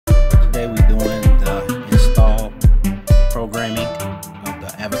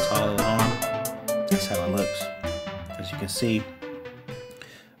see,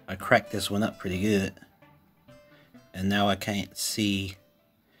 I cracked this one up pretty good, and now I can't see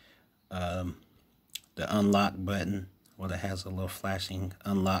the unlock button. Well, it has a little flashing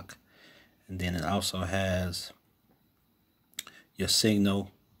unlock, and then it also has your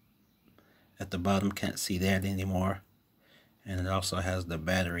signal at the bottom. Can't see that anymore, and it also has the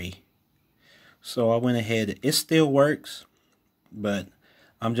battery. So I went ahead, it still works, but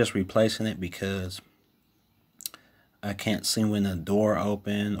I'm just replacing it because I can't see when the door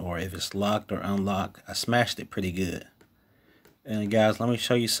open or if it's locked or unlocked. I smashed it pretty good. And guys, let me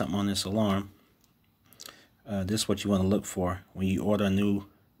show you something on this alarm. This is what you want to look for when you order a new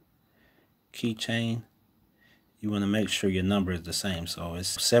keychain. You want to make sure your number is the same. So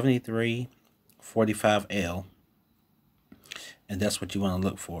it's 7345L, and that's what you want to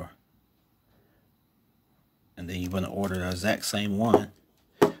look for. And then you want to order the exact same one,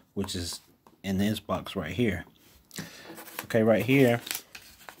 which is in this box right here. Okay, right here,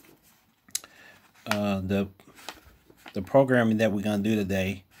 the programming that we're going to do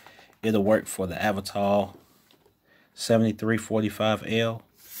today, it'll work for the Avital 7345L,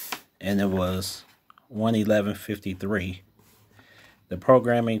 and it was 11153. The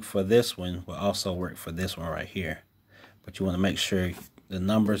programming for this one will also work for this one right here, but you want to make sure the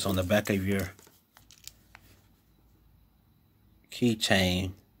numbers on the back of your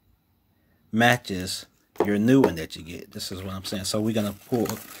keychain matches your new one that you get. This is what I'm saying. So we're gonna pull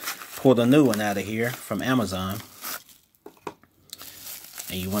the new one out of here from Amazon,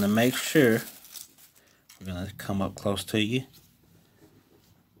 and you want to make sure, we're gonna come up close to you.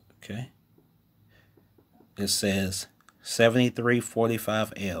 Okay, it says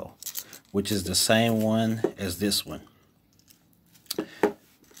 7345L, which is the same one as this one,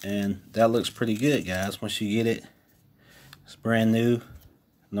 and that looks pretty good, guys. Once you get it, it's brand new,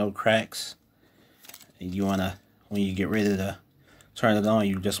 no cracks. And you want to, when you get ready to turn it on,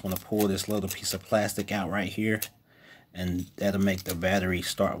 you just want to pull this little piece of plastic out right here, and that'll make the battery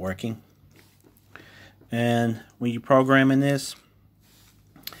start working. And when you're programming this,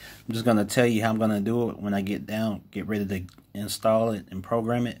 I'm just going to tell you how I'm going to do it when I get ready to install it and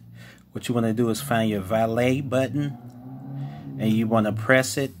program it. What you want to do is find your valet button, and you want to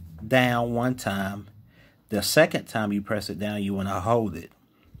press it down one time. The second time you press it down, you want to hold it.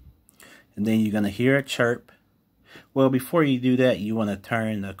 And then you're going to hear a chirp. Well, before you do that, you want to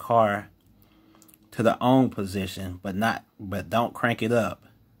turn the car to the on position, but don't crank it up.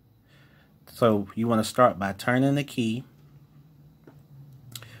 So you want to start by turning the key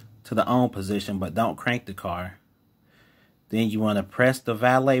to the on position, but don't crank the car. Then you want to press the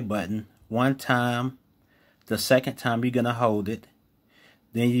valet button one time. The second time you're going to hold it.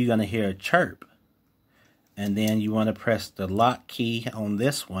 Then you're going to hear a chirp. And then you want to press the lock key on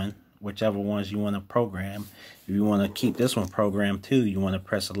this one, whichever ones you want to program. If you want to keep this one programmed too, you want to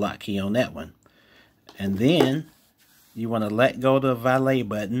press the lock key on that one. And then you want to let go of the valet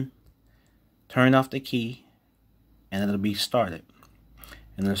button, turn off the key, and it'll be started.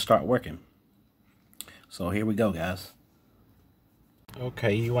 And it'll start working. So here we go, guys.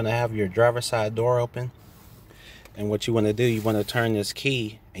 Okay, you want to have your driver's side door open. And what you want to do, you want to turn this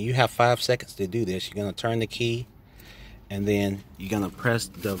key, and you have 5 seconds to do this. You're going to turn the key, and then you're going to press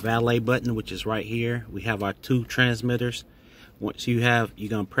the valet button, which is right here. We have our 2 transmitters. Once you're going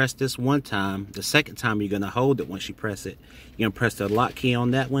to press this one time. The second time, you're going to hold it once you press it. You're going to press the lock key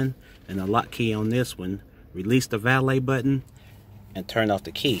on that one and the lock key on this one. Release the valet button and turn off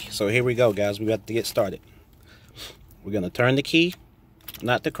the key. So here we go, guys. We got to get started. We're going to turn the key,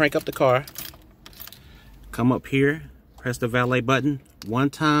 not to crank up the car. Come up here, press the valet button one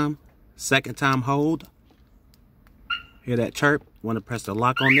time, second time hold. Hear that chirp? Want to press the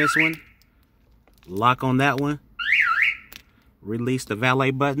lock on this one, lock on that one, release the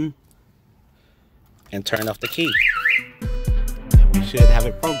valet button, and turn off the key. And we should have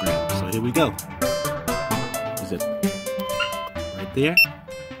it programmed. So here we go. Is it right there?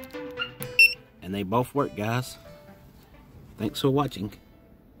 And they both work, guys. Thanks for watching.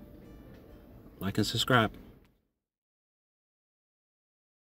 Like and subscribe.